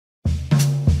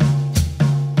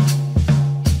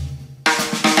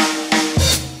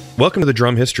Welcome to the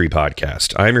Drum History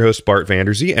Podcast. I'm your host, Bart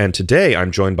Vanderzee, and today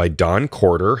I'm joined by Don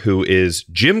Corder, who is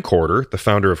Jim Corder, the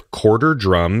founder of Corder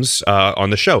Drums, on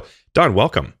the show. Don,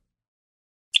 welcome.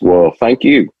 Well, thank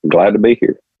you. Glad to be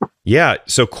here. Yeah,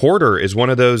 so Corder is one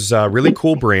of those really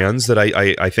cool brands that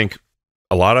I think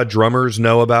a lot of drummers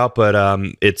know about, but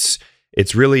it's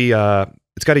really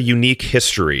it's got a unique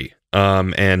history.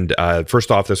 And first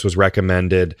off, this was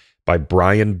recommended by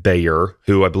Brian Bayer,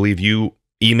 who I believe you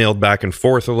emailed back and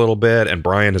forth a little bit, and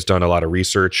Brian has done a lot of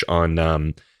research on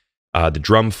the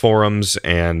drum forums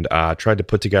and tried to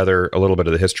put together a little bit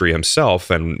of the history himself,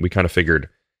 and we kind of figured,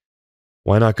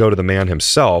 why not go to the man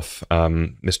himself,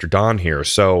 Mr. Don here.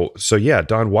 So yeah,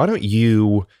 Don, why don't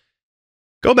you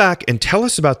go back and tell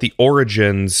us about the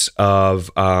origins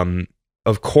of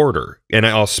Corder, and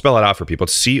I'll spell it out for people.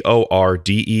 It's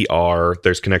C-O-R-D-E-R.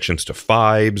 There's connections to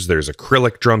Fibes, there's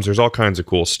acrylic drums, there's all kinds of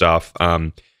cool stuff.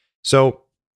 So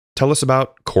tell us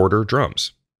about Corder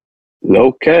Drums.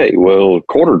 Okay. Well,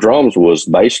 Corder Drums was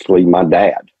basically my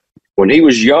dad. When he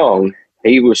was young,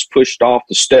 he was pushed off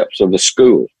the steps of the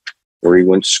school where he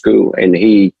went to school, and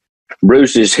he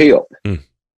bruised his hip.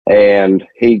 And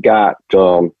he got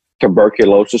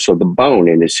tuberculosis of the bone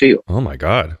in his hip. Oh, my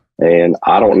God. And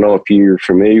I don't know if you're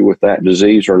familiar with that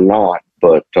disease or not,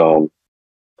 but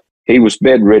he was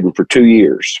bedridden for 2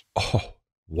 years. Oh,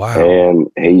 wow.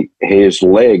 And his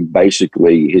leg,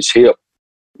 basically, his hip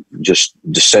just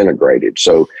disintegrated.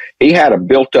 So he had a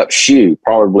built-up shoe,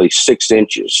 probably 6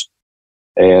 inches,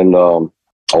 and on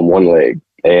one leg.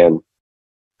 And,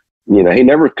 you know, he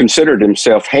never considered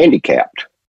himself handicapped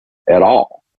at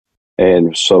all.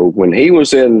 And so when he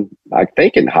was in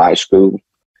high school,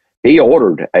 he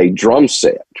ordered a drum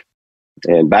set.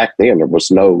 And back then, there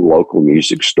was no local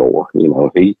music store. You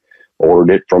know, he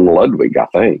ordered it from Ludwig, I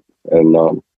think,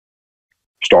 and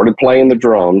started playing the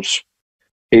drums.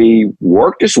 He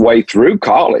worked his way through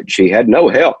college. He had no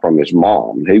help from his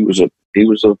mom. He was a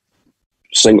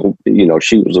single, you know,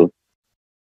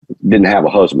 didn't have a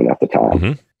husband at the time.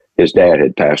 Mm-hmm. His dad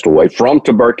had passed away from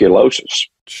tuberculosis.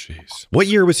 Jeez. What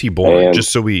year was he born? And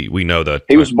just so we know that.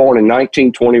 He was born in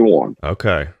 1921.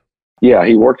 Okay. Yeah,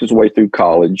 he worked his way through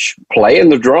college playing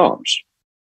the drums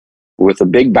with a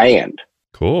big band.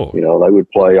 Cool. You know, they would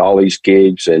play all these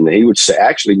gigs, and he would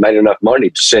actually made enough money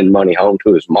to send money home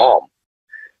to his mom.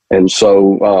 And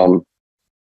so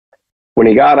when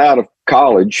he got out of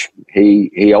college,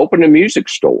 he opened a music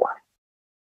store.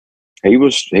 He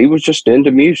was just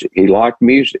into music. He liked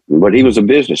music, but he was a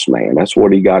businessman. That's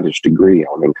what he got his degree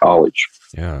on in college.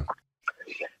 Yeah.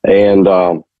 And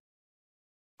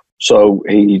so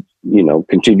he, you know,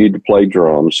 continued to play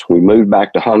drums. We moved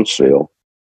back to Huntsville,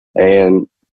 and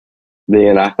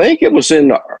then I think it was in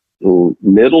the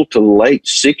middle to late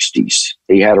 60s,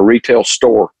 he had a retail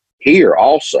store here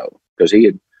also, because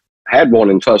he had one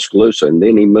in Tuscaloosa, and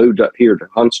then he moved up here to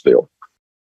Huntsville,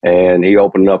 and he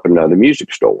opened up another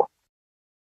music store.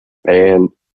 And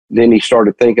then he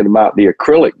started thinking about the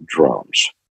acrylic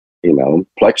drums, you know,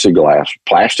 plexiglass.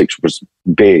 Plastics was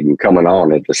big and coming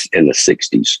on in the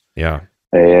 60s. Yeah.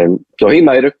 And so he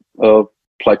made a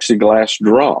plexiglass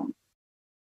drum.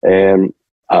 And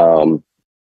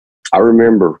I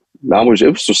remember it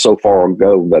was just so far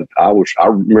ago that I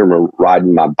remember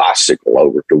riding my bicycle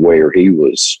over to where he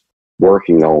was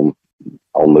working on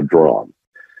the drum.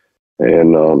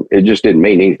 And it just didn't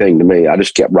mean anything to me. I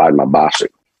just kept riding my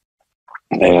bicycle.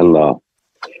 And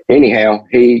anyhow,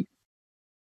 he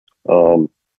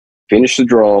finished the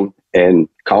drum and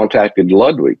contacted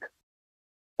Ludwig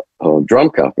Drum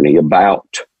Company about,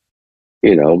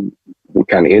 you know, what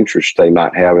kind of interest they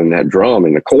might have in that drum.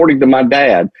 And according to my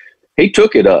dad, he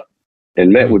took it up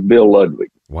and met with Bill Ludwig.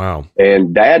 Wow.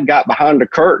 And Dad got behind the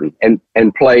curtain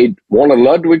and played one of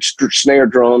Ludwig's snare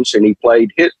drums, and he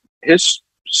played his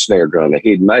snare drum that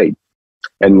he'd made.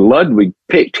 And Ludwig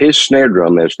picked his snare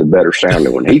drum as the better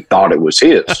sounding one. He thought it was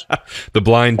his. The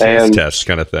blind taste test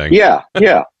kind of thing. Yeah,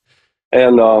 yeah.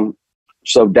 And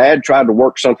so Dad tried to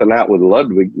work something out with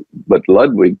Ludwig, but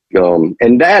Ludwig,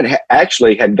 and Dad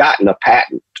actually had gotten a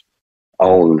patent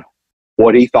on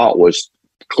what he thought was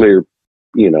clear,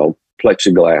 you know,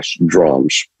 plexiglass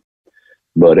drums.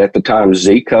 But at the time,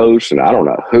 Zecos, and I don't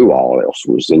know who all else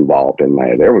was involved in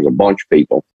that. There was a bunch of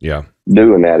people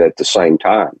doing that at the same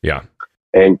time. Yeah.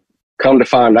 And come to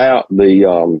find out,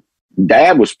 the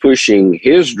Dad was pushing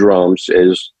his drums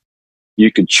as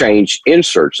you could change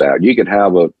inserts out. You could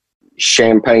have a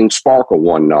champagne sparkle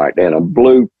one night and a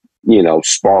blue, you know,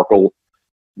 sparkle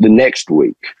the next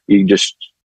week. You just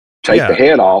take the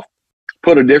head off,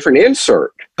 put a different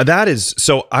insert. That is,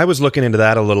 so I was looking into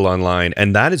that a little online,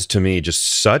 and that is to me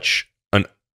just such an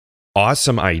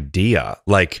awesome idea.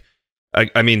 Like,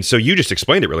 I mean, so you just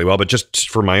explained it really well, but just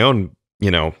for my own,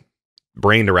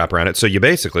 brain to wrap around it. So you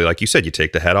basically, like you said, you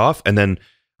take the head off, and then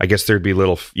I guess there'd be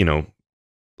little,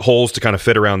 holes to kind of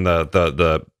fit around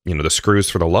the screws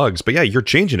for the lugs. But yeah, you're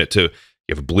changing it to,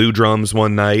 you have blue drums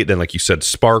one night, then like you said,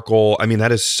 sparkle. I mean,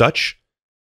 that is such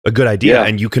a good idea. Yeah.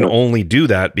 And you can only do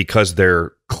that because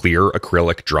they're clear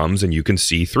acrylic drums and you can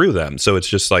see through them. So it's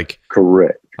just like,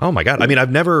 correct. oh my God. I mean,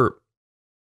 I've never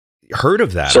heard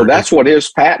of that. So that's what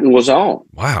his patent was on.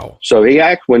 Wow. So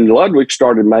when Ludwig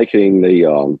started making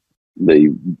the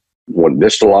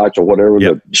Vistalites or whatever,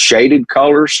 the shaded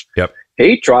colors,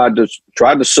 he tried to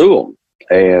sue them.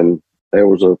 And there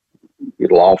was a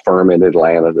law firm in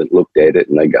Atlanta that looked at it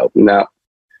and they go, no,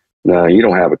 you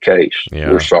don't have a case.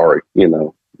 Yeah. We're sorry.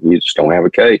 You just don't have a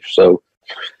case. So,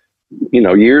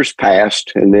 years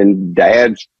passed, and then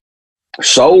Dad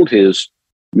sold his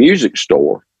music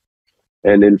store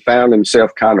and then found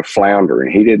himself kind of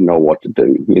floundering. He didn't know what to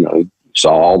do. He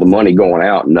saw all the money going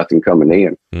out and nothing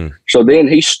coming in. So then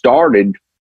he started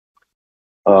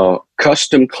a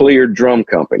Custom Clear Drum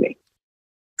Company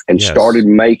and started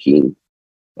making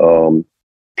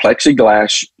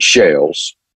plexiglass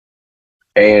shells.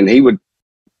 And he would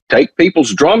take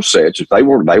people's drum sets if they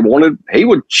wanted. He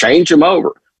would change them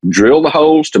over, drill the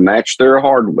holes to match their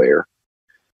hardware,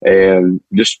 and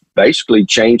just basically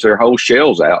change their whole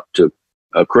shells out to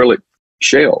acrylic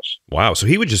shells. Wow! So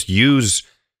he would just use,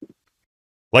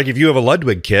 like, if you have a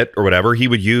Ludwig kit or whatever, he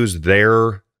would use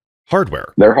their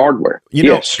hardware. Their hardware,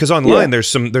 because online there's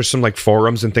some like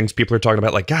forums and things people are talking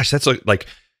about. Like, gosh, that's like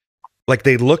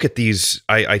they look at these.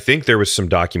 I think there was some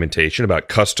documentation about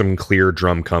Custom Clear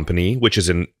Drum Company, which is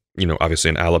in, obviously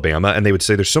in Alabama, and they would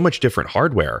say there's so much different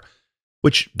hardware,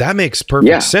 which that makes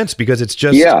perfect sense because it's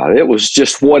just it was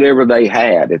just whatever they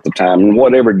had at the time and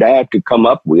whatever Dad could come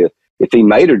up with. If he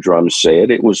made a drum set,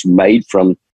 it was made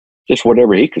from just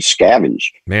whatever he could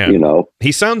scavenge. Man,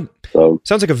 he sounds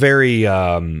like a very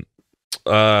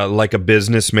like a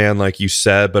businessman, like you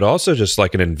said, but also just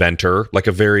like an inventor, like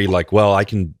a very I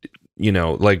can.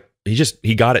 Like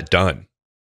he got it done.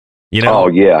 Oh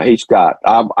yeah, he's got.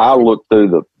 I looked through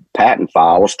the patent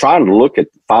file. I was trying to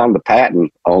find the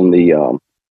patent on the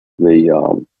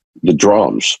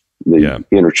drums, the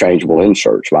interchangeable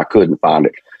inserts, but I couldn't find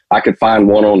it. I could find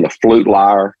one on the flute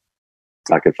lyre.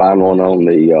 I could find one on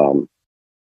the.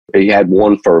 He had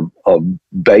one for a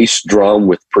bass drum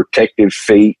with protective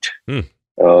feet.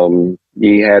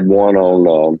 He had one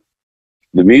on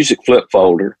the music flip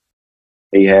folder.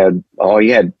 He had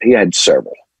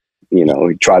several. He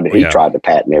tried to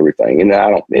patent everything, and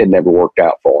it never worked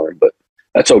out for him. But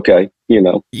that's okay.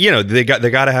 They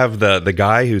got to have the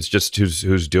guy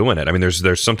who's doing it. I mean,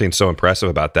 there's something so impressive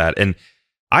about that. And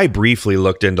I briefly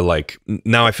looked into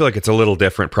now I feel like it's a little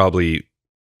different probably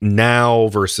now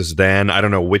versus then. I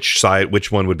don't know which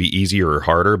one would be easier or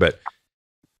harder, but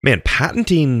man,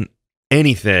 patenting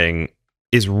anything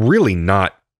is really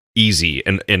not easy,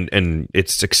 and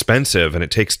it's expensive and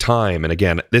it takes time. And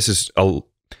again, this is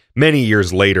many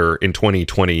years later in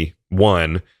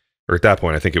 2021, or at that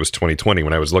point I think it was 2020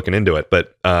 when I was looking into it.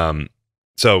 But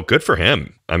so good for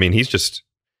him. I mean,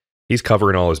 he's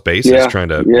covering all his bases, trying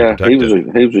to protect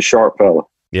it. He was a sharp fella.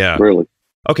 Yeah, really.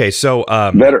 Okay, so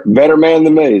better man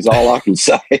than me is all I can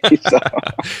say. So.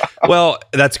 Well,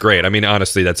 that's great. I mean,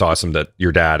 honestly, that's awesome that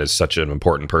your dad is such an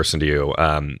important person to you.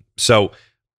 So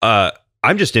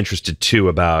I'm just interested too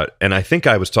about, and I think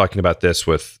I was talking about this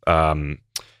with when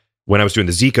I was doing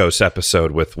the Zikos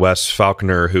episode with Wes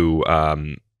Falconer, who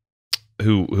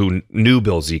knew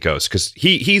Bill Zikos, because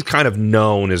he's kind of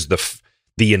known as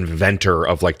the inventor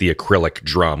of like the acrylic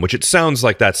drum, which it sounds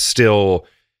like that still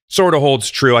sort of holds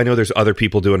true. I know there's other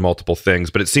people doing multiple things,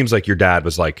 but it seems like your dad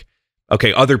was like,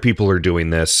 okay, other people are doing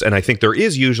this, and I think there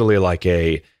is usually like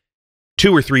a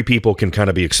 2 or 3 people can kind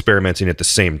of be experimenting at the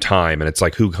same time, and it's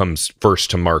like who comes first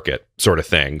to market sort of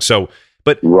thing. So,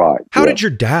 but how did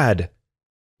your dad,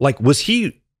 was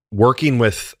he working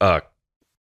with a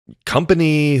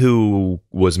company who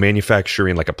was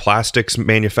manufacturing like a plastics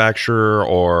manufacturer,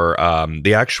 or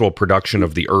the actual production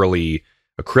of the early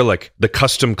acrylic, the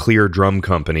Custom Clear Drum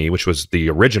Company, which was the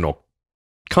original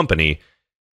company?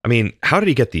 I mean, how did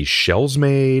he get these shells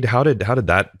made? How did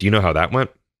that, do you know how that went?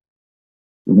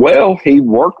 Well, he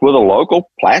worked with a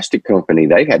local plastic company.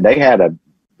 They had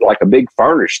a big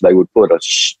furnace. They would put a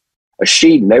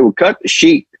sheet, and they would cut the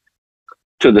sheet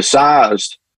to the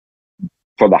size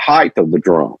for the height of the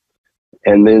drum,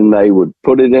 and then they would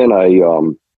put it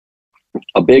in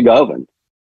a big oven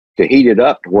to heat it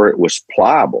up to where it was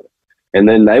pliable, and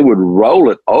then they would roll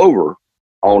it over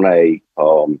on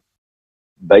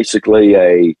basically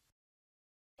a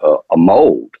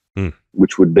mold,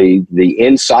 which would be the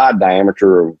inside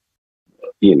diameter of,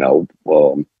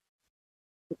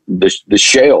 the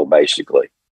shell basically.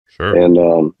 Sure.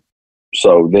 And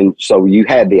so you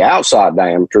had the outside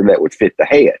diameter that would fit the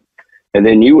head, and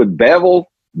then you would bevel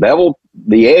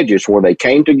the edges where they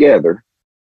came together,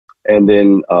 and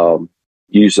then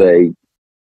use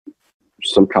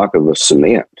some type of a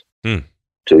cement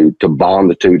to bond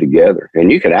the two together.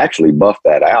 And you could actually buff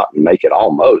that out and make it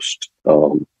almost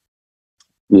totally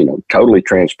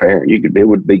transparent. It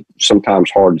would be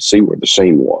sometimes hard to see where the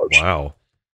seam was. Wow.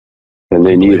 And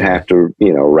then you'd have to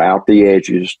route the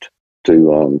edges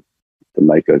to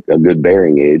make a good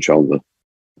bearing edge on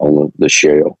the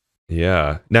shell.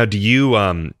 Yeah. Now, do you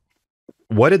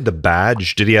what did the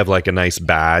badge? Did he have like a nice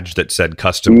badge that said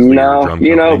custom clear drum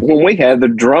company? When we had the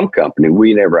drum company,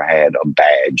 we never had a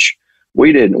badge.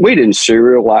 We didn't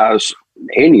serialize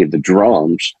any of the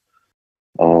drums.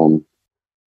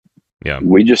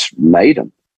 We just made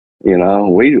them. We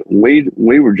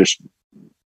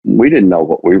didn't know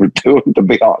what we were doing, to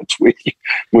be honest with you.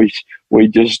 We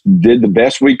just did the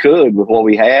best we could with what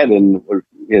we had, and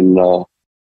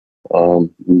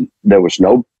there was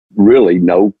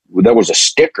there was a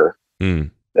sticker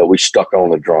that we stuck on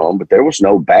the drum, but there was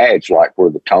no badge like where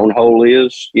the tone hole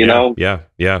is. Yeah.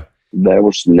 There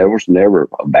was never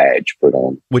a badge put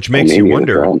on, which makes you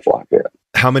wonder like that.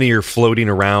 How many are floating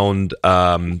around,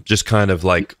 just kind of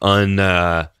like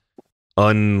unlabeled,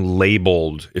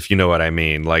 if you know what I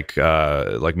mean. Like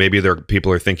maybe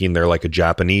people are thinking they're like a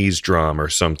Japanese drum or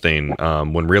something,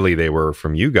 when really they were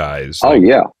from you guys. Oh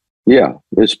yeah,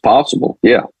 it's possible.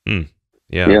 Yeah.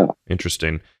 Yeah.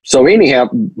 Interesting. So anyhow,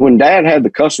 when Dad had the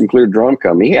Custom Clear Drum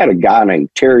Company, he had a guy named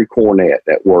Terry Cornett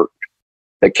that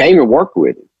came and worked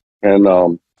with him.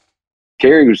 And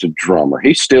Terry was a drummer.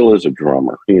 He still is a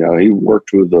drummer. He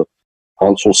worked with the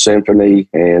Huntsville Symphony,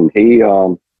 and he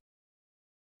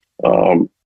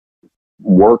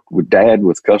worked with Dad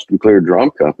with Custom Clear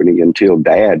Drum Company until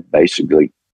Dad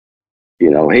basically,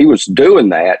 he was doing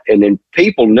that. And then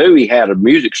people knew he had a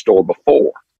music store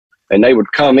before, and they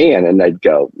would come in and they'd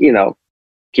go,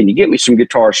 can you get me some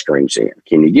guitar strings in?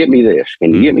 Can you get me this?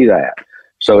 Can you get me that?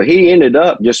 So he ended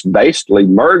up just basically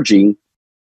merging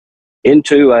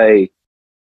into a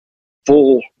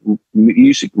full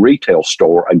music retail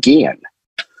store again.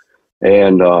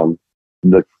 And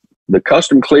the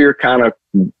Custom Clear kind of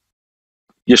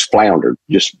just floundered,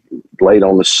 just laid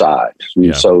on the side.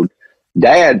 And so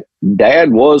Dad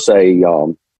was a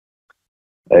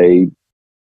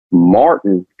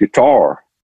Martin guitar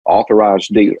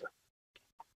authorized dealer.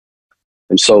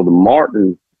 And so the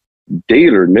Martin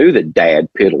dealer knew that Dad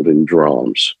piddled in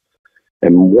drums.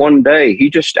 And one day he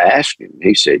just asked him,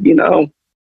 he said,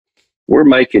 we're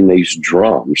making these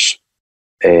drums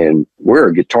and we're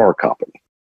a guitar company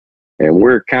and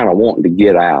we're kind of wanting to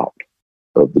get out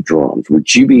of the drums.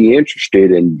 Would you be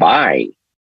interested in buying,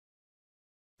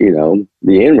 the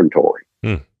inventory?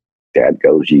 Dad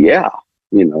goes, yeah.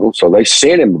 So they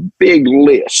sent him a big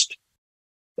list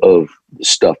of the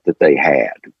stuff that they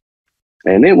had.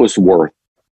 And it was worth,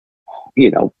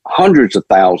 hundreds of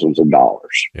thousands of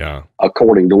dollars. Yeah.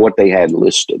 According to what they had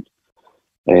listed.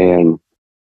 And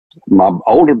my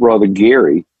older brother,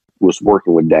 Gary, was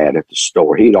working with Dad at the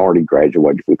store. He'd already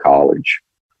graduated from college.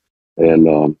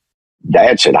 And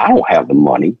Dad said, I don't have the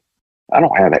money. I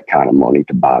don't have that kind of money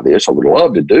to buy this. I would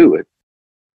love to do it.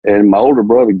 And my older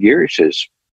brother, Gary, says,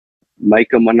 make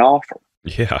them an offer.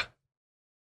 Yeah.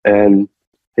 And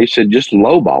he said, just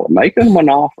lowball it. Make them an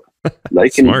offer. They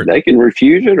can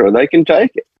refuse it or they can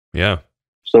take it. Yeah.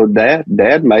 So Dad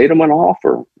made them an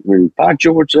offer. And by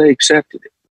George, they accepted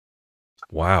it.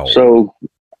 Wow. So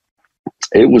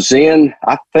it was in,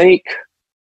 I think,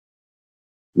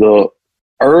 the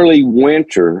early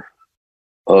winter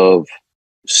of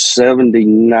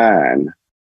 79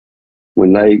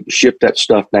 when they shipped that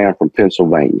stuff down from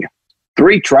Pennsylvania.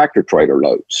 3 tractor trailer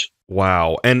loads.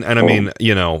 Wow. And I mean,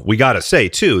 we got to say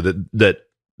too that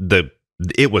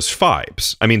it was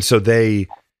Fibes. I mean, so they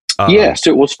yes,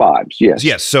 it was Fibes.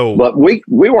 Yes. So, but we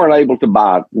weren't able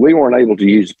to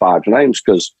use Fibes names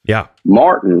because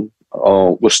Martin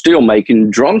was still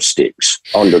making drumsticks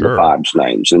under the Fibes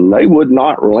names, and they would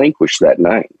not relinquish that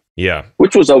name. Yeah.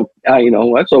 Which was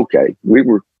that's okay. We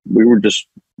were just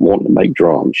wanting to make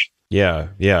drums. Yeah.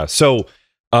 Yeah. So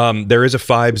there is a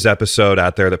Fibes episode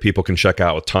out there that people can check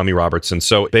out with Tommy Robertson.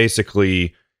 So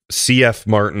basically, C.F.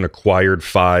 Martin acquired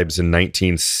Fibes in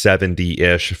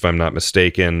 1970-ish, if I'm not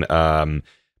mistaken.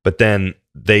 But then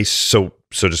they so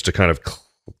just to kind of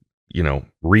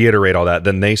reiterate all that,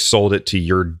 then they sold it to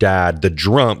your dad, the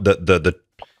drum, the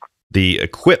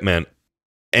equipment,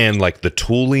 and like the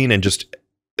tooling, and just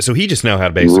So he just now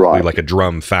had basically Right. like a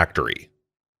drum factory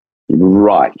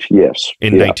Right. Yes.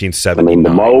 in Yeah. I 1979. mean, the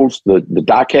molds, the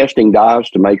die casting dies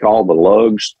to make all the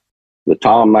lugs, the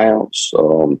tom mounts,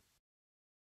 the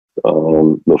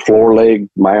floor leg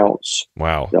mounts,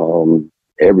 Wow.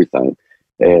 everything.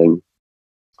 And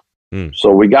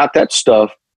so we got that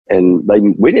stuff, and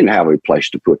we didn't have a place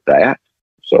to put that.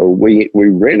 So we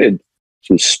rented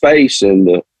some space in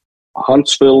the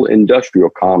Huntsville Industrial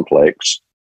Complex,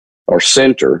 or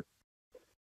center,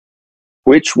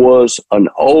 which was an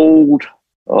old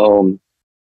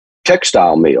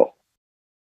textile mill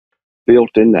built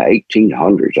in the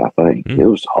 1800s, I think. It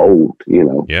was old, you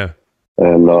know. Yeah.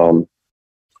 And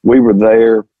we were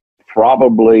there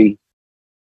probably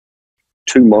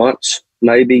 2 months,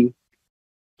 maybe,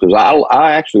 because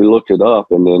I actually looked it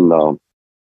up, and then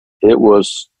it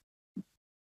was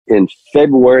in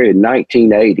February of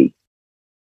 1980.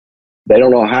 They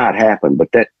don't know how it happened,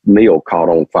 but that mill caught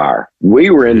on fire. We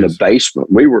were in the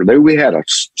basement. We were there. We had a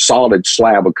solid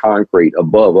slab of concrete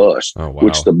above us,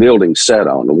 which the building sat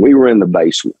on, and we were in the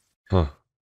basement. Huh.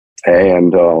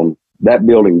 And that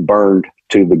building burned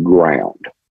to the ground.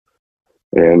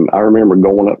 And I remember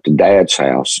going up to Dad's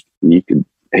house. He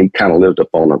kind of lived up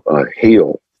on a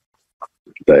hill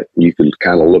that you could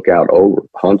kind of look out over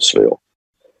Huntsville,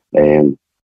 and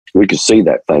we could see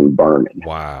that thing burning.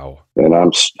 Wow. And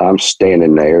I'm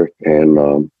standing there,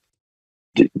 and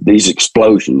these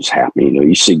explosions happen. You know,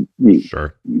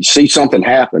 you see something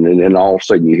happen, and then all of a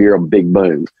sudden you hear a big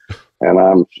boom.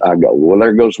 And I go, well,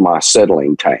 there goes my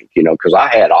acetylene tank, you know, because I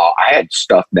had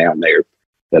stuff down there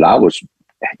that I was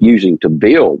using to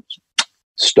build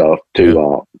stuff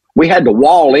to. We had to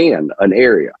wall in an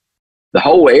area. The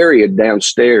whole area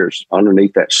downstairs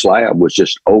underneath that slab was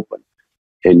just open,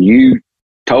 and you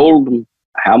told them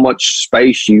how much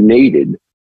space you needed,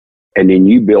 and then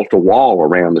you built a wall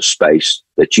around the space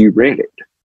that you rented.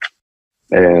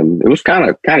 And it was kind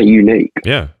of unique.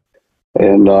 Yeah.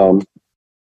 And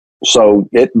so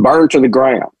it burned to the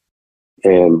ground.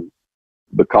 And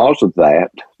because of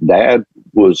that, Dad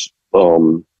was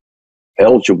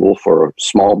eligible for a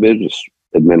small business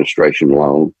administration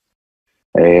loan.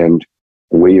 And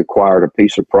we acquired a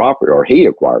piece of property, or he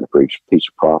acquired a piece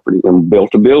of property, and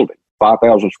built a building,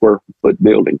 5,000 square foot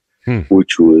building,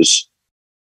 which was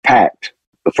packed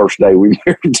the first day we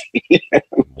moved in.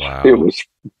 Wow. It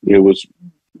was,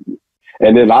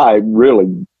 and then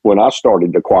when I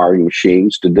started acquiring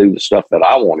machines to do the stuff that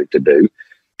I wanted to do,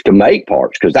 to make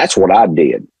parts, because that's what I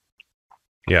did.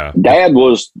 Yeah. Dad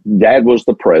was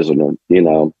the president, you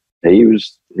know. He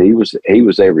was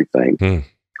everything.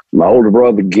 My older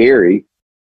brother Gary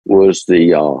was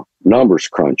the numbers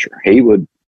cruncher. When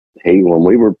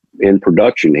we were in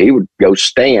production, he would go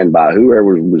stand by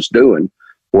whoever was doing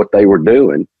what they were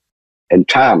doing and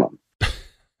time them.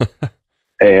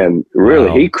 And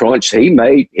really, he crunched.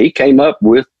 He came up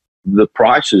with the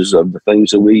prices of the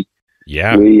things that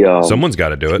someone's got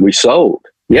to do it. We sold.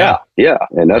 Yeah.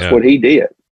 And that's what he did.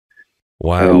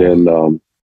 Wow. And then,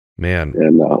 man.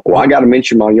 And I got to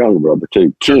mention my younger brother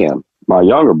too, Ken. My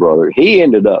younger brother, he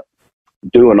ended up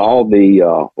doing all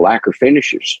the lacquer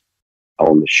finishes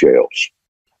on the shelves.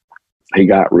 He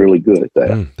got really good at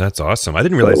that. That's awesome. I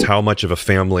didn't realize how much of a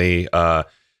family. I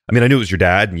mean, I knew it was your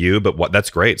dad and you, but that's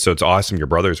great. So it's awesome your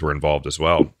brothers were involved as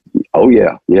well. Oh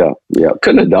yeah.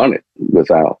 Couldn't have done it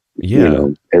without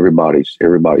everybody's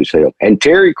help. And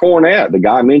Terry Cornett, the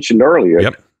guy I mentioned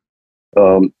earlier,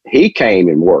 he came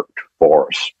and worked for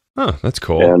us. Oh, that's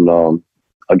cool. And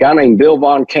a guy named Bill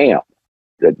Von Camp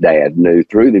that Dad knew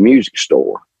through the music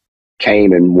store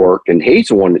came and worked, and he's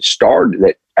the one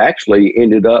that actually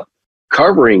ended up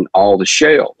covering all the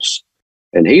shelves.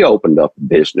 And he opened up a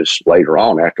business later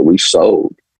on after we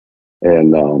sold,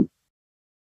 and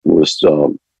was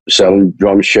selling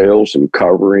drum shells and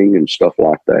covering and stuff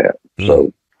like that.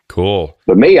 So cool.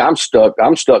 But me, I'm stuck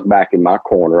back in my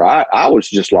corner. I was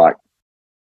just like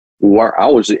where I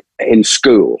was in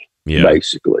school,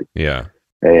 basically. Yeah.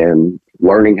 And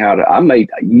learning how to,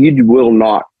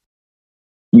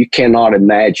 you cannot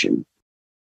imagine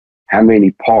how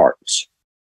many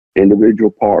individual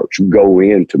parts go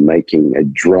into making a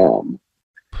drum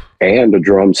and a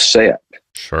drum set.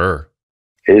 Sure.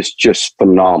 It's just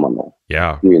phenomenal.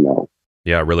 Yeah. You know?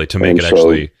 Yeah, really, to make it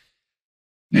actually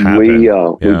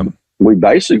happen. We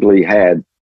basically had,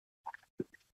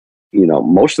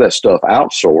 most of that stuff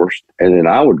outsourced. And then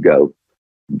I would go,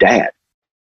 Dad,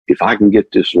 if I can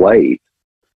get this lathe,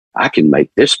 I can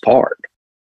make this part.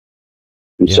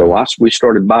 And so we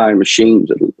started buying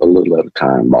machines a little at a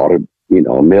time. Bought a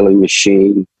milling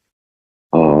machine.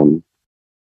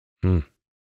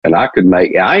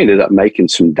 I ended up making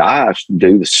some dies to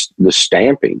do the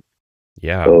stamping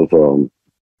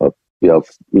of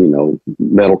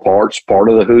metal parts, part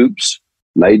of the hoops,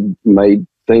 made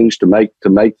things to make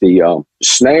the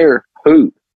snare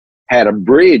hoop had a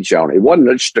bridge on it. It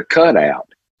wasn't just a cutout.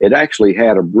 It actually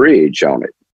had a bridge on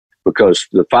it because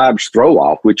the Fibes throw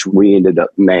off, which we ended up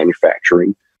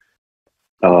manufacturing,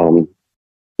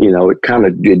 it kind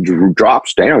of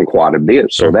drops down quite a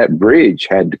bit. So that bridge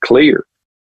had to clear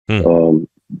the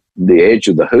edge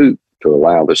of the hoop to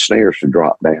allow the snares to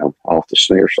drop down off the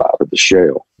snare side of the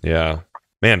shell. Yeah,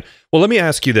 man. Well, let me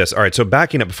ask you this. All right. So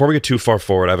backing up before we get too far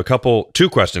forward, I have two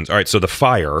questions. All right. So the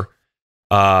fire,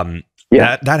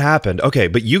 that happened. Okay.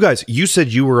 But you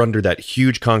said you were under that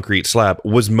huge concrete slab.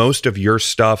 Was most of your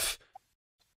stuff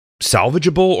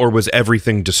salvageable, or was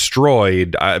everything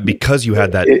destroyed because you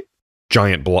had that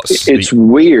giant block? It's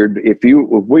weird. If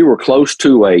we were close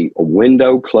to a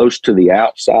window, close to the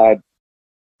outside,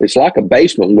 it's like a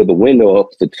basement with a window up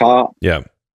the top. Yeah.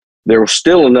 There was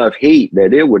still enough heat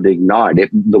that it would ignite.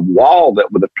 The wall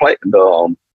the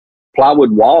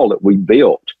plywood wall that we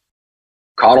built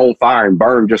caught on fire and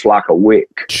burned just like a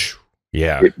wick.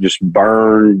 Yeah. It just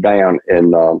burned down.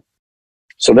 And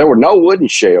so there were no wooden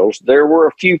shells. There were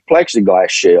a few plexiglass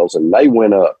shells, and they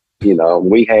went up.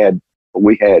 We had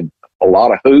a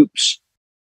lot of hoops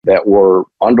that were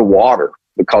underwater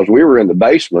because we were in the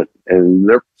basement and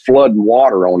they're flooding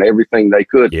water on everything they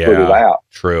could to put it out.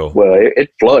 True. Well,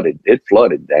 it flooded. It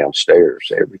flooded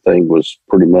downstairs. Everything was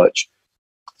pretty much.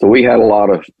 So we had a lot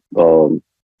of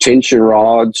tension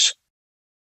rods,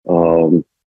 die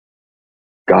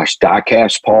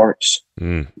cast parts,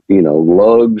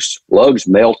 lugs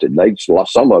melted.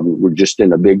 Some of them were just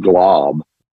in a big glob,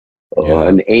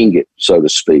 an ingot, so to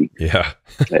speak. Yeah.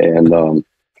 And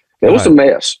it was a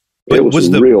mess. It was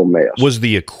a real mess. Was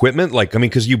the equipment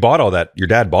because you bought all that, your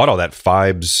dad bought all that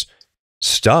Fibes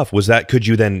stuff. Could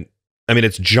you then,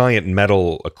 it's giant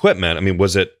metal equipment.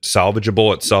 Was it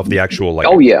salvageable itself? The actual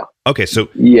Oh yeah. Okay. So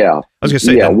yeah, I was going to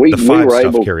say the Fibes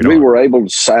stuff carried on. We were able to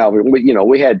salvage. We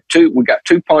got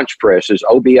two punch presses,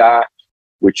 OBI,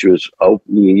 which was,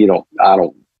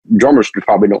 drummers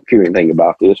probably don't care anything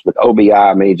about this, but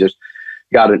OBI means just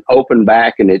got an open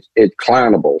back and it's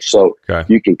climbable. So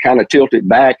you can kind of tilt it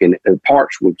back and the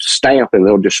parts would stamp and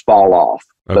they'll just fall off.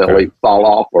 Okay. They'll fall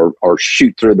off or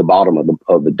shoot through the bottom of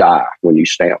the die when you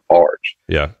stamp parts.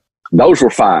 Yeah. Those were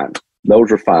fine.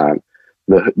 The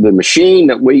machine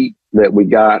that we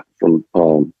got from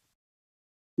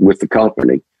with the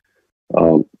company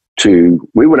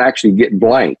we would actually get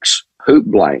hoop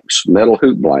blanks, metal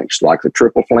hoop blanks, like the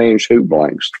triple flange hoop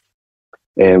blanks.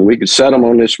 And we could set them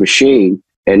on this machine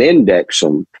and index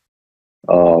them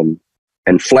and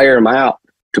flare them out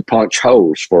to punch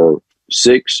holes for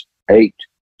 6, 8,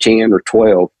 10, or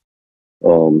 12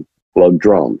 plug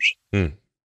drums. And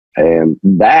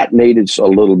that needed a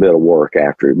little bit of work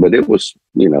after it, but it was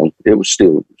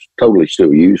still totally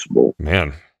usable.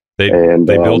 Man, they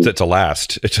built it to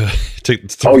last.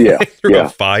 Through a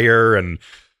fire and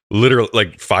literally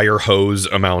like fire hose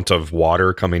amount of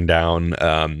water coming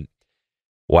down.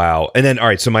 Wow. And then, all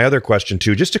right. So my other question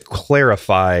too, just to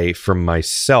clarify for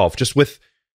myself, just with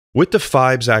the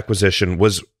Fibes acquisition,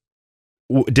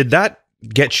 did that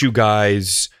get you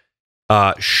guys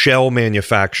shell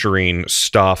manufacturing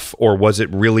stuff, or was it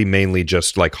really mainly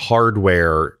just like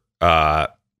hardware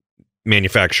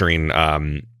manufacturing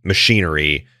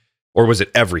machinery, or was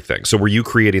it everything? So were you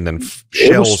creating then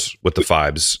shells with the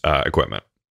Fibes equipment?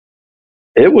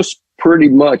 It was pretty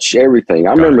much everything.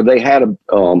 I remember they had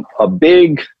a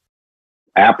big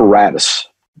apparatus,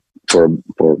 for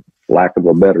lack of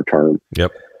a better term.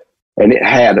 Yep. And it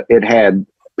had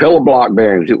pillar block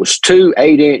bearings. It was 2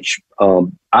 8-inch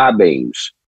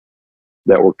I-beams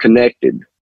that were connected,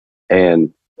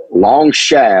 and long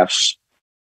shafts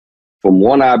from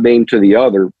one I-beam to the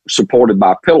other, supported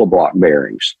by pillar block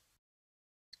bearings.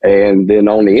 And then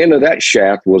on the end of that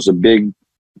shaft was a big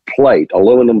plate,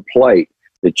 aluminum plate,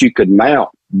 that you could mount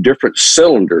different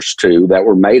cylinders to that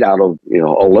were made out of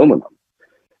aluminum.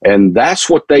 And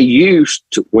that's what they used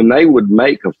when they would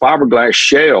make a fiberglass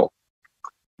shell.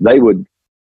 They would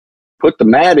put the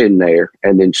mat in there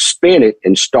and then spin it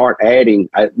and start adding.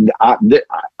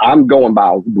 I'm going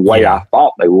by the way I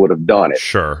thought they would have done it.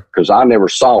 Sure. Because I never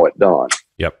saw it done.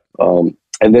 Yep. And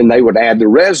then they would add the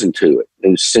resin to it.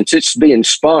 And since it's being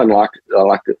spun like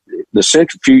the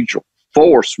centrifugal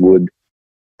force would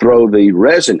throw the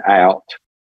resin out,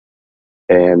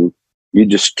 and you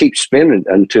just keep spinning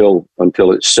until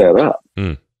it's set up.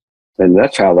 And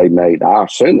that's how they made. I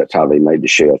assume that's how they made the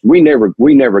shells. We never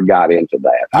got into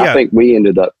that. I think we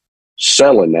ended up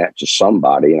selling that to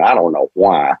somebody, and I don't know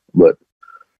why, but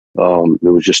it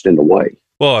was just in the way.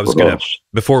 Well, I was going to,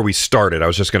 before we started, I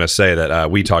was just going to say that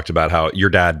we talked about how your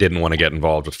dad didn't want to get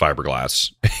involved with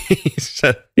fiberglass. He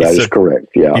said correct.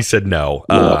 Yeah. He said no,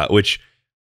 which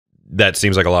that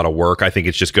seems like a lot of work. I think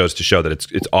it just goes to show that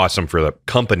it's awesome for the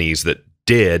companies that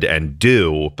did and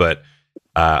do, but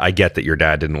I get that your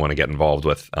dad didn't want to get involved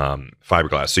with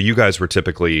fiberglass. So you guys were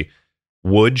typically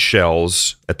wood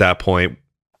shells at that point.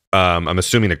 I'm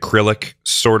assuming acrylic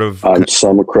sort of.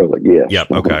 Some acrylic, yes.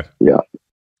 Yep. Okay. Yeah.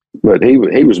 But he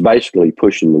was basically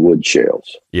pushing the wood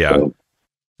shells. Yeah, so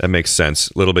that makes sense.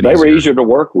 A little bit. They were easier to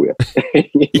work with.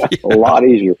 A lot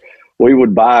easier. We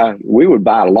would buy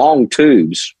long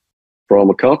tubes from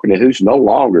a company who's no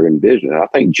longer in business. I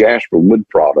think Jasper Wood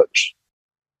Products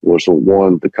was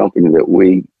the company that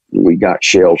we got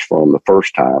shells from the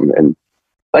first time, and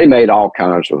they made all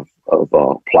kinds of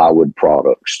plywood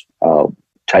products,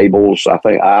 tables. I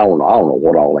don't know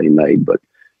what all they made, but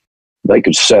they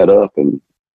could set up and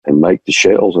make the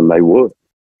shells, and they would.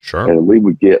 Sure. And we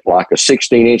would get like a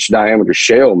 16-inch diameter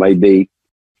shell, maybe,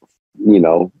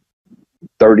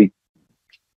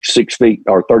 36 feet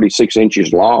or 36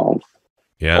 inches long,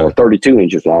 or 32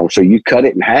 inches long. So you cut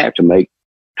it in half to make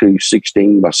two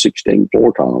 16 by 16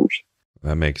 floor toms.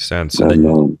 That makes sense.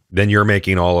 And then you're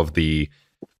making all of the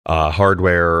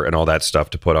hardware and all that stuff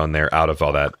to put on there out of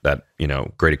all that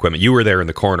great equipment. You were there in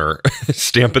the corner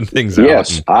stamping things out.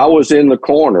 Yes, I was in the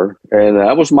corner, and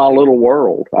that was my little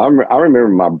world. I remember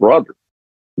my brother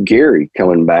Gary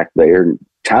coming back there and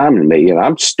timing me, and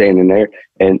I'm standing there,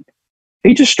 and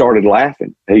he just started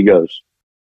laughing. He goes,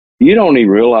 "You don't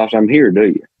even realize I'm here, do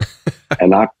you?"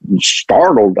 And I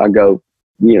startled. I go,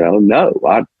 "No,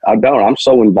 I don't. I'm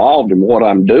so involved in what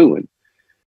I'm doing."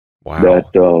 Wow.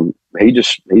 That he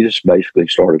just basically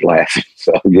started laughing.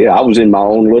 So yeah, I was in my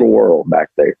own little world back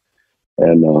there,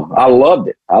 and I loved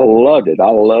it. I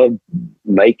loved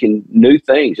making new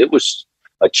things. It was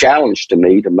a challenge to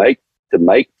me to make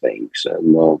things.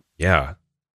 And yeah,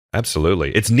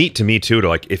 absolutely. It's neat to me too. To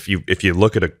like, if you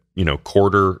look at a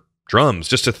quarter drums,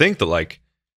 just to think that like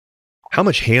how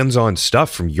much hands-on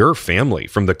stuff from your family,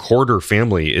 from the quarter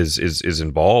family, is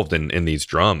involved in these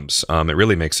drums. It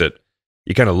really makes it.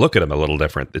 You kind of look at them a little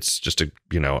different. It's just a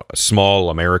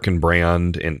small American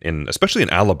brand, in especially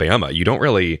in Alabama. You don't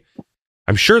really.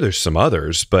 I'm sure there's some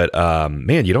others, but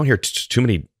man, you don't hear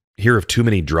of too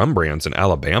many drum brands in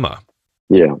Alabama.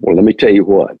 Yeah, well, let me tell you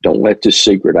what. Don't let this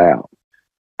secret out.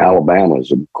 Alabama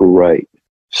is a great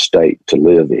state to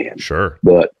live in. Sure,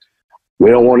 but we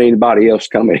don't want anybody else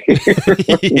coming here.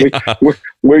 Yeah.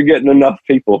 We're getting enough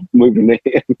people moving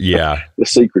in. Yeah. The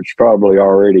secret's probably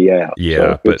already out.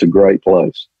 Yeah. So it's a great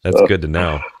place. That's good to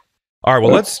know. All right.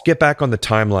 Well, let's get back on the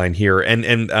timeline here.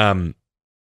 And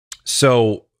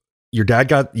so your dad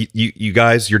got,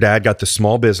 your dad got the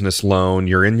small business loan.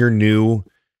 You're in your new,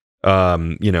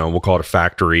 we'll call it a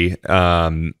factory.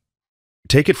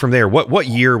 Take it from there. What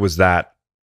year was that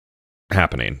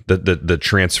happening, the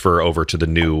transfer over to the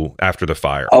new after the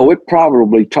fire? Oh, it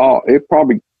probably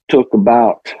took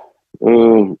about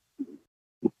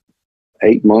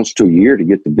 8 months to a year to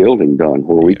get the building done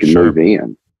where we can move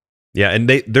in. Yeah, and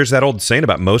there's that old saying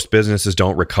about most businesses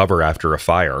don't recover after a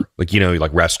fire, like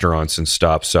like restaurants and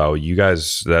stuff. So you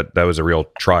guys, that was a real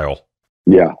trial.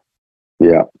 Yeah,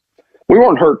 we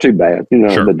weren't hurt too bad.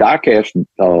 Sure. The die-cast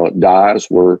dies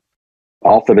were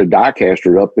off at a die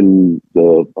caster up in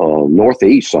the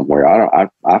Northeast somewhere. I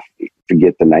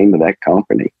forget the name of that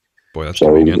company. Boy, that's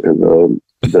so convenient.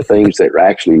 The things that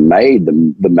actually made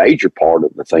the major part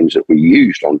of the things that we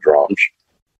used on drums,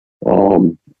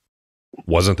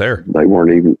 wasn't there. They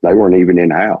weren't even in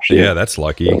house. Yeah, that's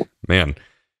lucky, man.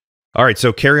 All right,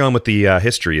 so carry on with the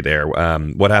history there.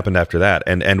 What happened after that?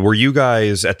 And were you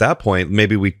guys at that point?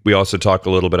 Maybe we also talk a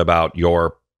little bit about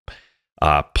your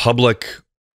public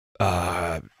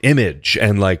image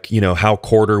and how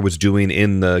Quarter was doing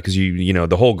because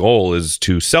the whole goal is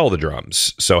to sell the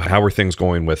drums. So how are things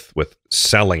going with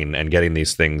selling and getting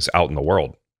these things out in the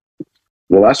world?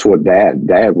 Well, that's what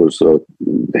Dad was.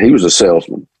 He was a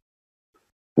salesman,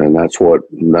 and that's what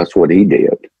he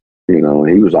did. He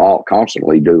was all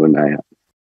constantly doing that.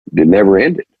 It never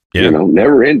ended. Yeah.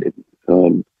 Never ended.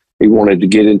 He wanted to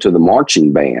get into the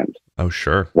marching band. Oh,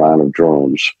 sure. Line of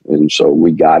drums, and so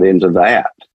we got into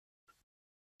that.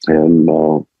 And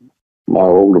my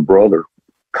older brother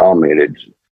commented,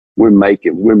 "We're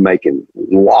making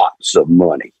lots of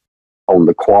money on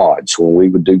the quads when we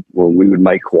would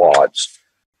make quads."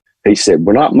 He said,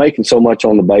 "We're not making so much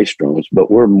on the bass drums, but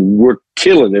we're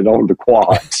killing it on the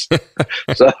quads."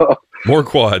 So more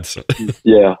quads.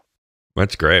 Yeah,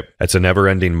 That's great. That's a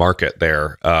never-ending market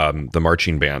there. The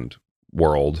marching band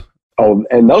world. Oh,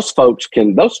 and those folks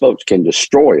can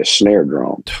destroy a snare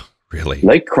drum. Really?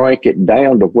 They crank it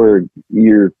down to where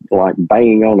you're like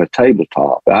banging on a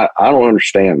tabletop. I don't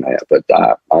understand that, but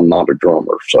I'm not a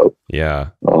drummer, so yeah.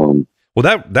 Well,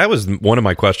 that was one of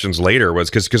my questions later, was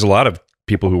because a lot of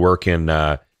people who work in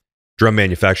drum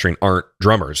manufacturing aren't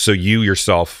drummers. So you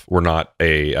yourself were not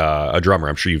a drummer.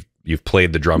 I'm sure you've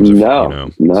played the drums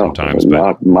sometimes.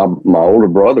 But my older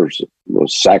brother's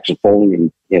was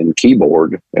saxophone and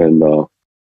keyboard, and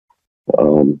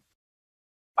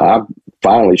I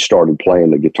finally started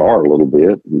playing the guitar a little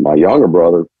bit. My younger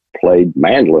brother played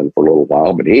mandolin for a little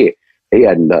while, but he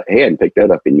hadn't picked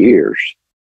that up in years.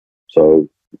 So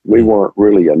we weren't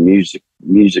really a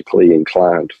musically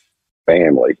inclined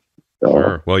family.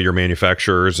 Sure. Well, you're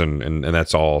manufacturers, and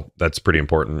that's pretty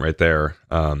important right there.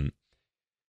 All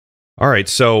right.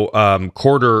 So,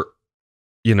 Quarter,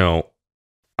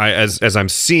 as I'm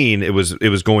seeing, it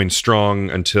was going strong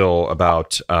until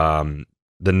about,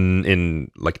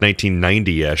 in like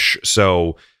 1990-ish.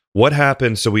 So what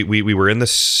happened? So we were in the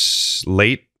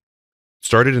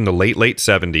started in the late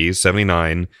 70s,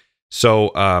 79.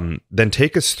 So, then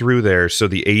take us through there. So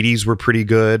the 80s were pretty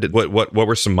good. What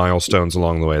were some milestones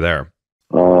along the way there?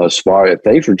 As far as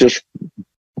things were just,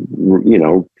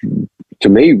 to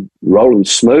me, rolling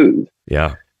smooth.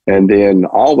 Yeah. And then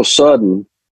all of a sudden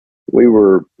we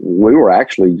were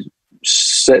actually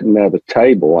sitting at a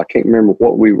table. I can't remember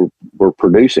what we were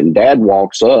producing. Dad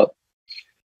walks up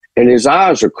and his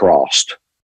eyes are crossed.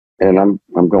 And I'm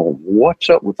going, what's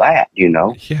up with that?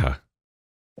 Yeah.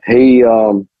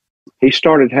 He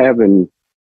started having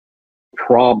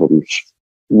problems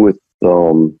with,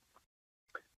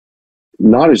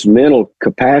 not his mental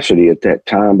capacity at that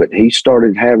time, but he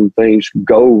started having things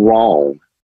go wrong.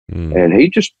 And he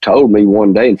just told me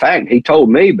one day, in fact, he told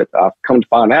me, but I've come to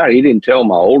find out he didn't tell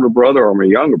my older brother or my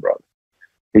younger brother.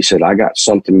 He said, I got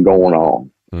something going on.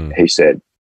 He said,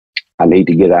 I need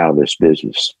to get out of this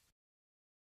business.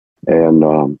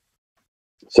 And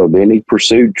so then he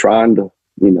pursued trying to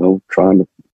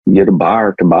get a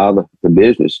buyer to buy the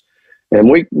business. And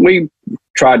we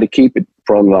tried to keep it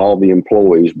from all the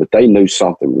employees, but they knew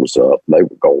something was up. They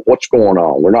would go, what's going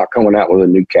on? We're not coming out with a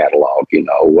new catalog,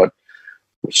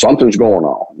 something's going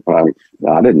on.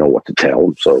 I didn't know what to tell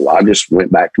them. So I just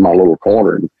went back to my little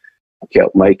corner and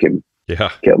kept making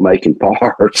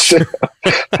parts.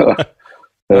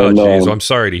 Oh, geez. I'm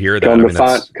sorry to hear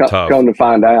that. Come to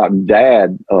find out,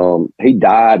 Dad, he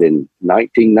died in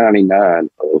 1999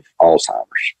 of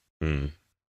Alzheimer's.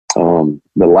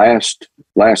 The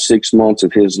last 6 months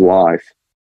of his life,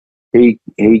 he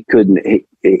couldn't.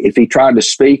 If he tried to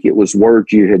speak, it was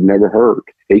words you had never heard.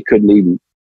 He couldn't even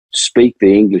speak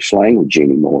the English language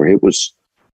anymore. He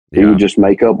would just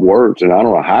make up words, and I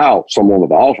don't know how someone with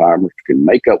Alzheimer's can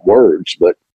make up words,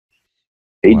 but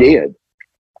he did.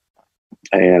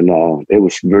 And it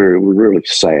was really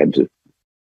sad to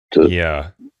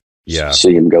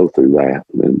see him go through that.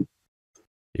 And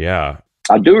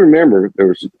I do remember there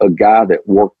was a guy that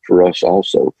worked for us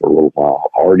also for a little while,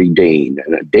 Artie Dean,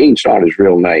 and Dean's not his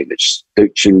real name. It's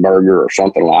Stuchenberger or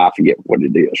something. I forget what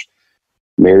it is.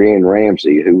 Marianne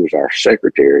Ramsey, who was our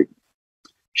secretary,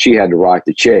 she had to write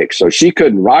the check. So she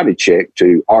couldn't write a check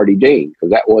to Artie Dean because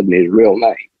that wasn't his real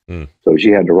name. So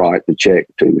she had to write the check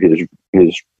to his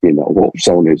what was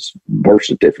on his birth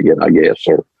certificate, I guess,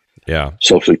 or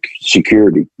Social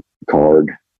Security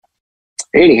card.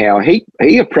 Anyhow,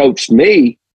 he approached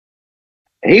me.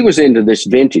 He was into this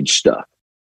vintage stuff.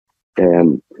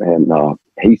 And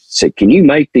he said, can you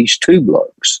make these tube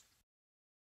lugs?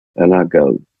 And I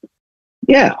go,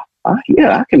 yeah,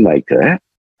 I can make that.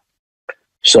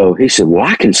 So he said, well,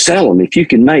 I can sell them if you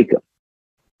can make them.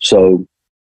 So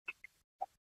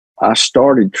I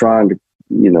started trying to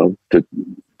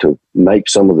make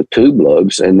some of the tube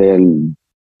lugs, and then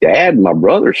Dad and my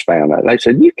brothers found out. They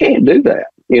said, you can't do that.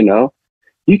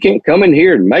 You can't come in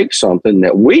here and make something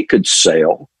that we could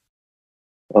sell.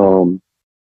 And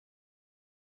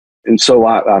so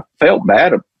I felt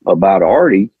bad about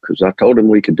Artie because I told him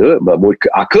we could do it, but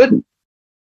I couldn't.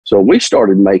 So we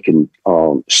started making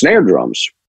snare drums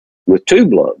with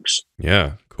tube lugs.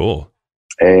 Yeah, cool.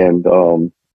 And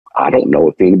I don't know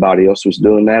if anybody else was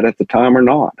doing that at the time or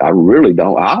not. I really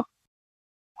don't. I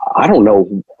don't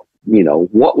know,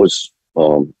 what was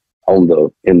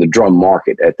in the drum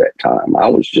market at that time. I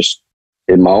was just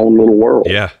in my own little world.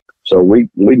 Yeah. So we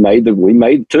made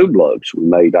tube lugs. I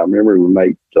remember we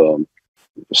made the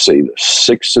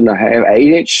 6.5,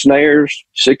 8-inch snares,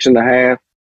 6.5,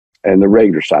 and the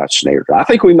regular size snares. I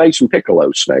think we made some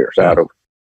piccolo snares out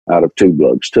of tube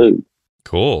lugs too.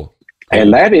 Cool.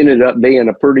 And that ended up being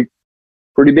a pretty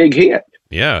big hit.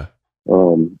 Yeah.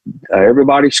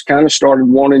 Everybody's kind of started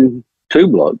wanting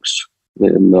tube lugs,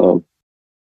 and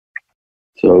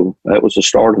so that was the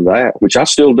start of that, which I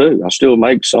still do. I still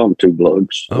make some tube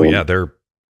lugs. Oh yeah, they're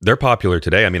popular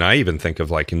today. I mean, I even think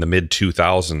of like in the mid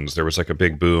 2000s, there was like a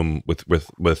big boom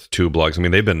with tube lugs. I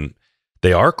mean,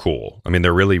 they are cool. I mean,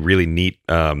 they're really, really neat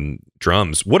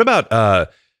drums. What about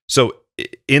so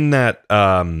in that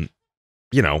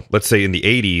let's say in the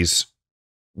 80s,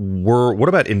 what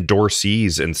about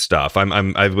endorsees and stuff?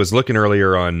 I was looking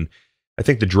earlier on, I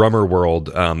think the Drummer World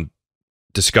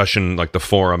discussion, like the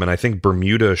forum, and I think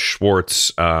Bermuda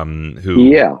Schwartz,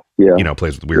 who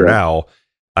plays with Weird Al,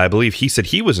 I believe he said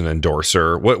he was an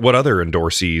endorser. What other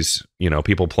endorsees,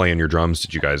 people playing your drums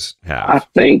did you guys have? I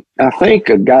think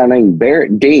a guy named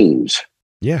Barrett Deems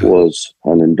was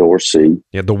an endorsee.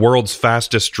 Yeah, the world's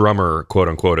fastest drummer, quote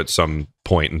unquote, at some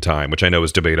point in time, which I know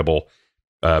is debatable.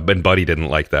 But Buddy didn't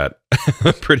like that.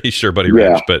 I'm pretty sure Buddy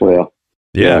Rich, but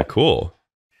cool.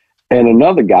 And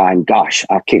another guy, and gosh,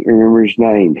 I can't remember his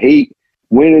name. He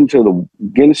went into the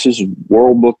Guinness's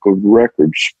World Book of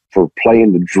Records for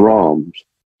playing the drums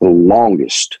the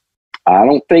longest. I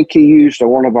don't think he used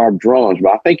one of our drums,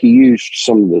 but I think he used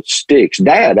some of the sticks.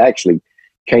 Dad actually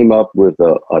came up with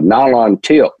a nylon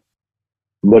tip,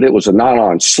 but it was a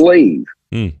nylon sleeve,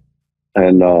 and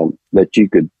that you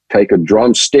could take a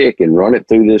drumstick and run it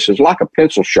through this. It's like a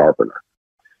pencil sharpener,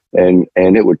 and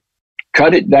it would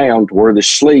cut it down to where the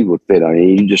sleeve would fit on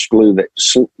it. You just glue that,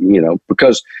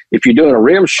 because if you're doing a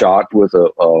rim shot with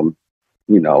on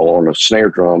a snare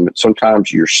drum,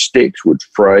 sometimes your sticks would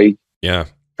fray. Yeah.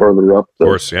 Further up. Of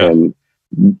course, yeah. And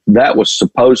that was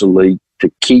supposedly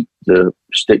to keep the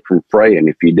stick from fraying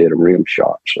if you did a rim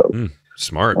shot. So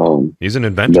smart. He's an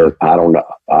inventor. I don't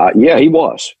know. Yeah, he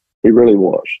was. He really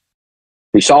was.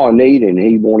 He saw a need and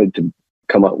he wanted to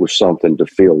come up with something to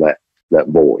fill that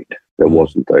void that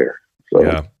wasn't there. So.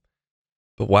 Yeah.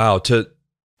 But wow,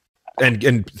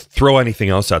 and throw anything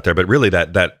else out there, but really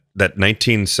that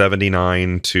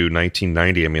 1979 to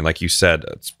 1990, I mean, like you said,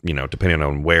 it's, depending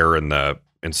on where in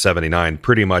 79,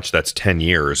 pretty much that's 10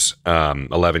 years,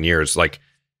 11 years, like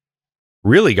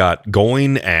really got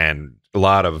going, and a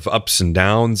lot of ups and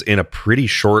downs in a pretty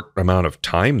short amount of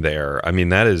time there. I mean,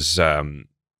 that is to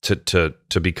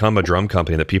become a drum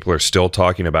company that people are still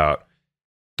talking about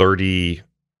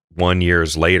 31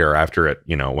 years later after it,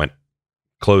 went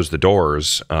closed the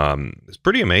doors. It's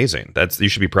pretty amazing. You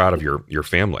should be proud of your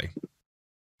family.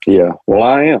 Yeah, well,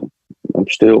 I am. I'm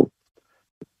still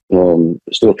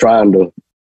trying to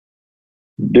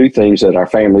do things that our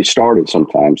family started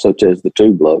sometimes, such as the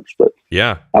tube lugs. But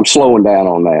yeah, I'm slowing down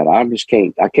on that. I just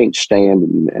can't. I can't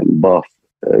stand and buff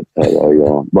a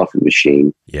buffing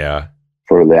machine. Yeah,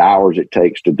 for the hours it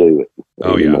takes to do it.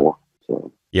 Anymore.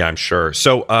 So. Yeah, I'm sure.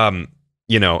 So,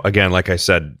 again, like I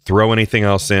said, throw anything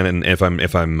else in, and if I'm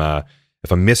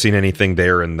missing anything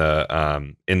there in the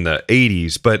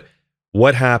 80s, but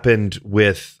what happened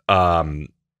with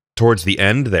towards the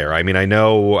end there? I mean,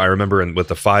 I remember with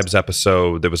the Fibes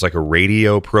episode, there was like a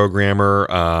radio programmer,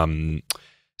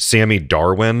 Sammy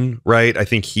Darwin, right? I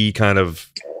think he kind of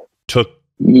took.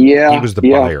 Yeah, he was the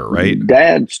buyer, right?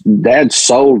 Dad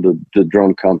sold the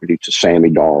drum company to Sammy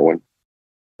Darwin,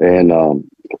 and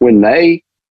when they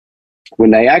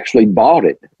actually bought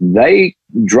it, they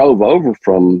drove over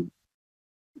from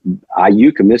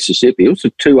Iuka, Mississippi. It was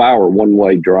a 2-hour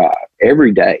one-way drive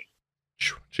every day.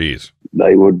 Jeez.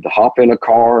 They would hop in a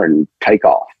car and take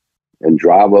off and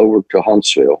drive over to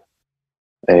Huntsville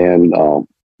and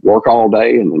work all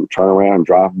day and then turn around and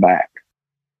drive back.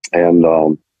 And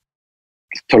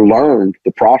to learn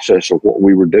the process of what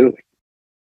we were doing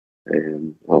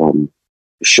and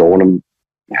showing them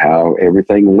how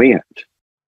everything went.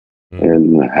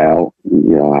 And how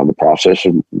how the process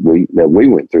that we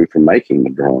went through for making the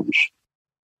drums.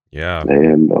 Yeah,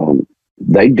 and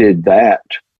they did that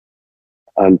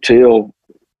until,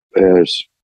 as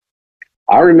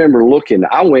I remember looking,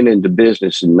 I went into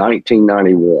business in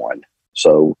 1991.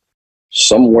 So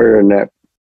somewhere in that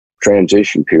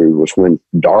transition period was when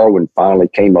Darwin finally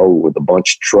came over with a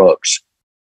bunch of trucks,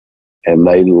 and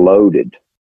they loaded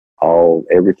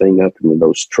everything up into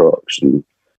those trucks. And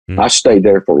I stayed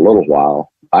there for a little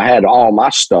while. I had all my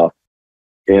stuff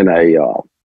in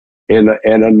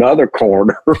another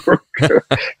corner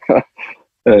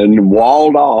and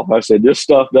walled off. I said, "This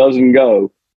stuff doesn't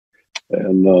go."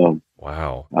 And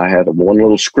wow, I had one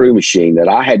little screw machine that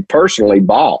I had personally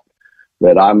bought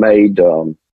that I made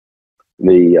the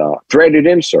threaded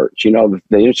inserts. The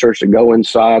inserts that go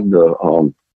inside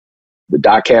the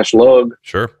die-cast lug.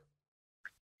 Sure.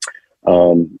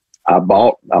 I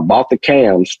bought the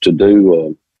cams to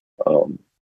do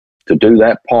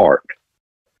that part,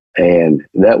 and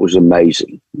that was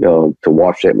amazing to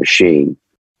watch that machine,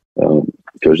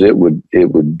 because it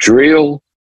would drill,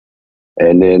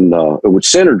 and then it would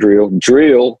center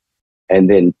drill, and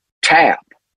then tap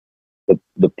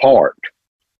the part,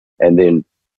 and then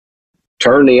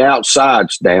turn the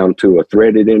outsides down to a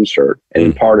threaded insert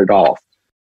and part it off.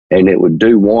 And it would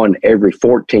do one every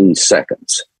 14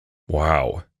 seconds.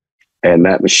 Wow. And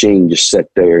that machine just sat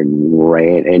there and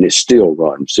ran, and it still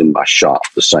runs in my shop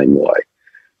the same way.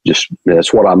 Just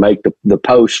that's what I make the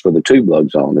post for the tube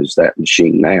lugs on, is that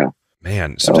machine now.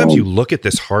 Man, sometimes you look at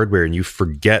this hardware and you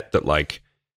forget that, like,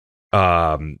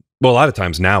 well, a lot of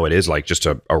times now it is like just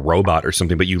a robot or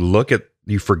something, but you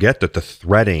forget that the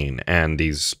threading and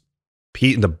the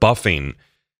buffing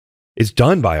is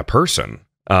done by a person.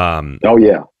 Oh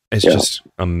yeah. It's just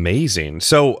amazing.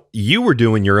 So you were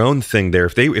doing your own thing there.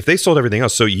 If they sold everything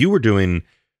else, so were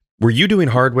you doing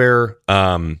hardware,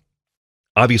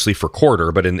 obviously for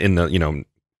quarter, but in the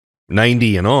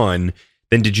 90 and on,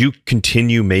 then did you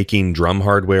continue making drum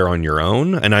hardware on your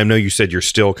own? And I know you said you're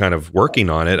still kind of working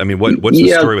on it. I mean, what's the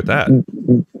story with that?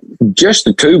 Just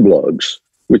the tube lugs,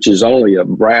 which is only a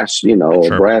brass, a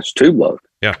brass tube lug.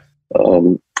 Yeah.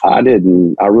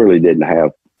 I really didn't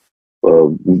have a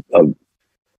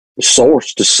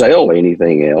source to sell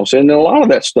anything else. And a lot of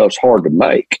that stuff's hard to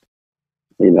make.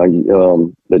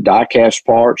 The die cast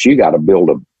parts, you got to build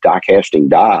a die casting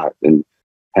die and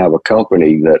have a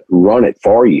company that run it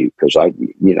for you. Cause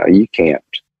you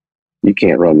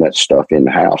can't run that stuff in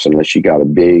the house unless you got a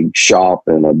big shop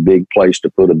and a big place to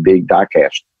put a big die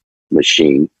cast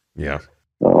machine. Yeah.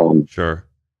 Sure.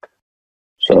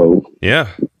 So, yeah.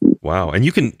 Wow. And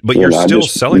you're still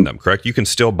selling them, correct? You can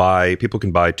still people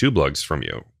can buy tube lugs from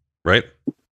you, right?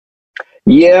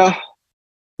 Yeah.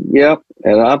 Yeah.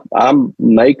 And I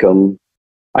make them.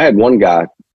 I had one guy,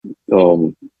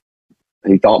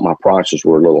 he thought my prices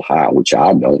were a little high, which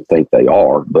I don't think they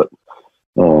are, but,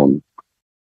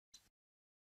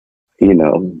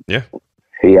 yeah.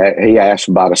 He asked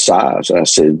about a size, and I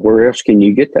said, where else can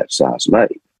you get that size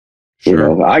made?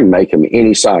 Sure. I can make them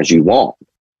any size you want.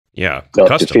 Yeah. Up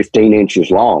Custom. to 15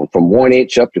 inches long, from 1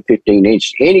 inch up to 15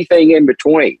 inches, anything in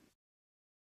between.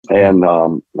 And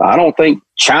I don't think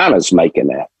China's making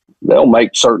that. They'll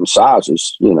make certain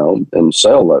sizes, and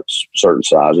sell those certain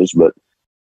sizes, but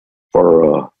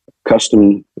for a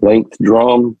custom length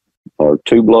drum or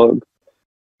tube lug,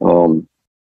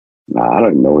 I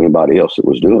don't know anybody else that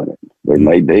was doing it. There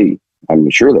may be. I'm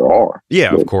sure there are.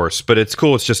 Yeah, of course. But it's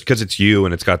cool. It's just because it's you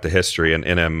and it's got the history. And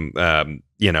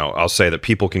I'll say that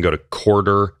people can go to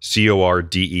Corder,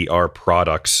 CORDER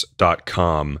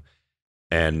products.com.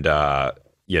 And,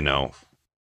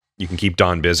 you can keep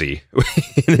Don busy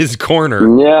in his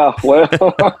corner. Yeah, well.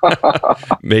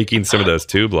 making some of those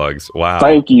tube lugs. Wow.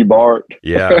 Thank you, Bart.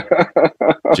 Yeah.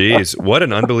 Jeez, what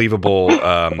an unbelievable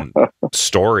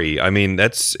story. I mean,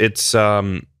 it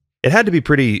had to be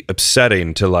pretty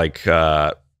upsetting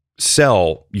to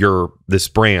sell this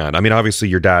brand. I mean, obviously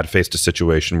your dad faced a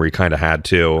situation where he kind of had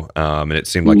to, and it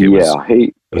seemed like he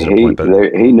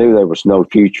knew there was no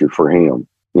future for him.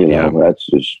 That's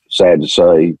just sad to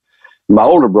say. My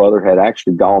older brother had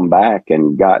actually gone back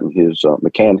and gotten his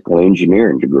mechanical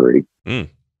engineering degree.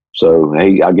 So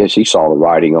I guess he saw the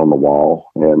writing on the wall.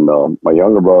 And my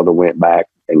younger brother went back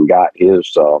and got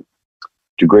his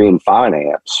degree in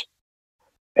finance.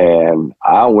 And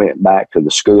I went back to the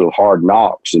school of hard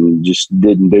knocks and just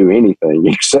didn't do anything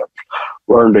except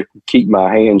learn to keep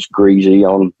my hands greasy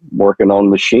on working on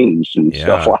machines and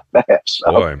stuff like that.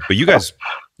 So, boy, but you guys,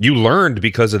 you learned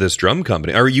because of this drum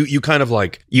company, or you kind of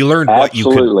you learned what you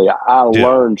could. Absolutely. I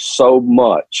learned so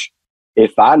much.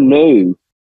 If I knew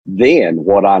then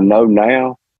what I know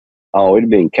now, it'd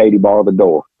been Katie bar the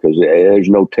door, because there's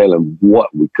no telling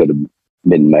what we could have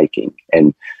been making.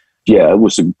 And yeah, it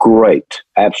was a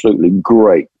absolutely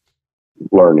great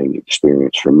learning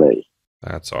experience for me.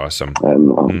 That's awesome.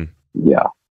 And yeah.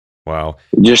 Wow.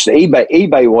 Just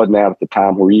eBay wasn't out at the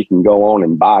time where you can go on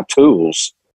and buy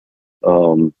tools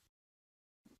to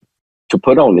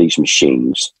put on these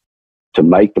machines to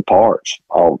make the parts.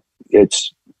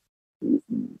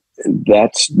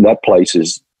 That place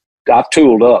is, I've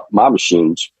tooled up my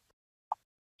machines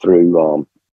through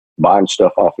buying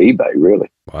stuff off eBay, really.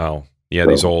 Wow. Yeah,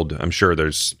 these old, I'm sure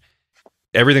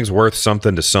everything's worth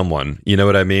something to someone. You know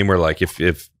what I mean? Where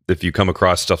if you come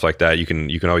across stuff like that, you can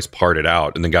always part it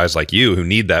out. And then guys like you who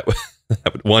need that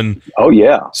one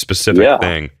specific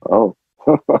thing. Oh.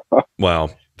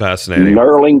 Wow. Fascinating.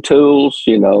 Knurling tools,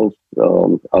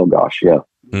 oh gosh, yeah.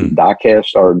 Die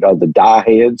cast or the die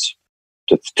heads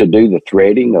to do the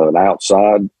threading of an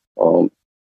outside,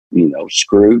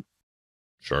 screw.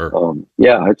 Sure.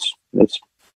 Yeah,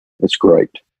 it's great.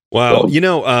 Well,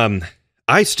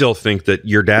 I still think that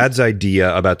your dad's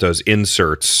idea about those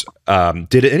inserts,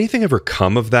 did anything ever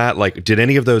come of that? Like, did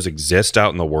any of those exist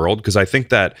out in the world? Because I think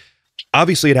that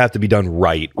obviously it'd have to be done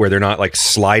right, where they're not like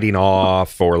sliding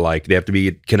off or like they have to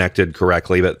be connected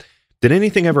correctly. But did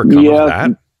anything ever come of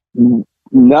that?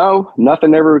 No,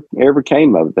 nothing ever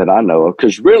came of it that I know of.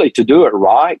 Because really, to do it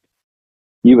right,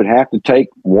 you would have to take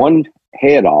one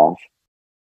head off,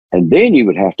 and then you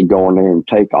would have to go in there and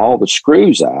take all the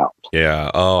screws out. Yeah.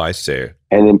 Oh, I see.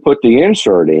 And then put the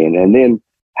insert in, and then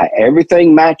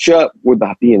everything match up with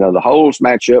the holes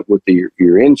match up with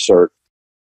your insert,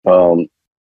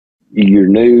 your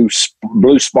new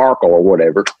blue sparkle or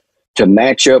whatever, to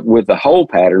match up with the hole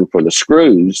pattern for the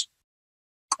screws.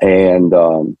 And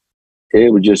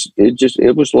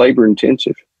it was labor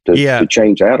intensive to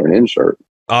change out an insert.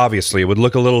 Obviously, it would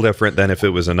look a little different than if it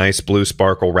was a nice blue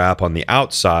sparkle wrap on the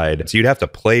outside. So you'd have to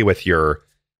play with your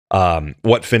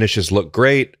what finishes look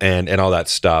great and all that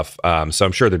stuff. So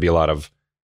I'm sure there'd be a lot of.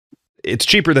 It's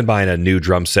cheaper than buying a new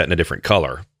drum set in a different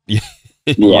color. Yeah.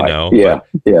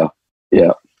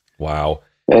 Wow.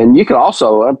 And you could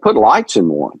also put lights in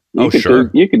one. You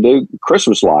could do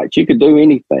Christmas lights. You could do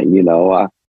anything.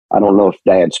 I don't know if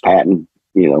Dad's patent,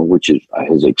 which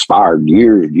has expired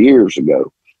years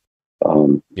ago.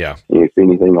 If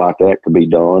anything like that could be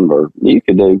done, or you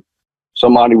could do,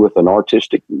 somebody with an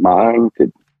artistic mind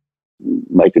could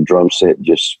make a drum set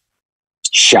just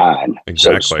shine.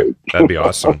 Exactly. That'd be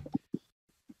awesome.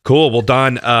 Cool. Well,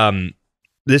 Don,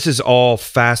 this is all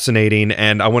fascinating,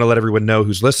 and I want to let everyone know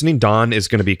who's listening. Don is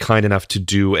going to be kind enough to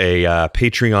do a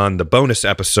Patreon, the bonus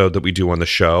episode that we do on the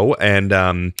show,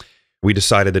 and we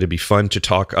decided that it'd be fun to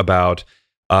talk about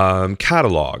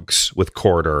catalogs with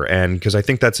Corridor, and because I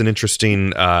think that's an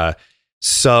interesting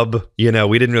sub. We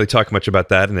didn't really talk much about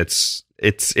that, and it's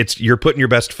you're putting your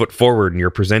best foot forward, and you're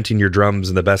presenting your drums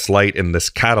in the best light in this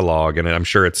catalog, and I'm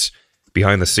sure it's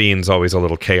behind the scenes always a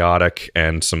little chaotic,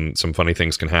 and some funny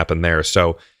things can happen there.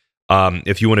 So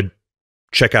if you want to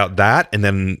check out that and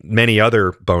then many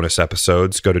other bonus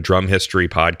episodes, go to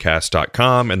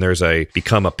drumhistorypodcast.com, and there's a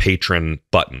become a patron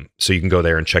button, so you can go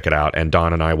there and check it out. And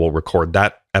Don and I will record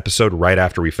that episode right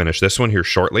after we finish this one here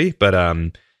shortly. But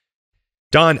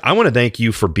Don, I want to thank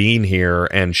you for being here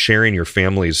and sharing your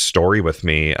family's story with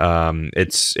me. You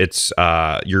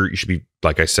should be,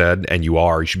 like I said, and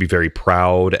you should be very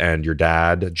proud. And your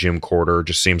dad, Jim Corridor,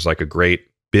 just seems like a great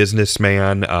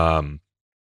businessman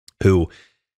who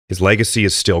his legacy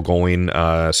is still going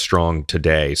strong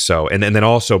today. So, and then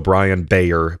also Brian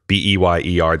Beyer,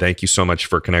 Beyer. Thank you so much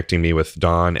for connecting me with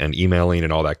Don and emailing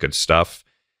and all that good stuff.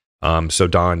 So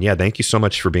Don, thank you so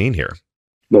much for being here.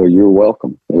 No, you're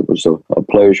welcome. It was a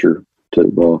pleasure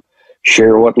to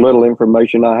share what little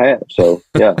information I had. So,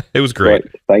 yeah. It was great.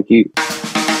 Thank you.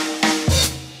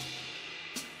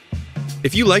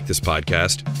 If you like this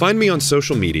podcast, find me on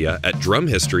social media at Drum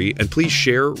History, and please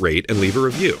share, rate, and leave a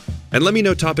review. And let me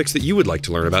know topics that you would like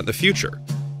to learn about in the future.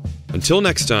 Until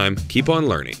next time, keep on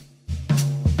learning.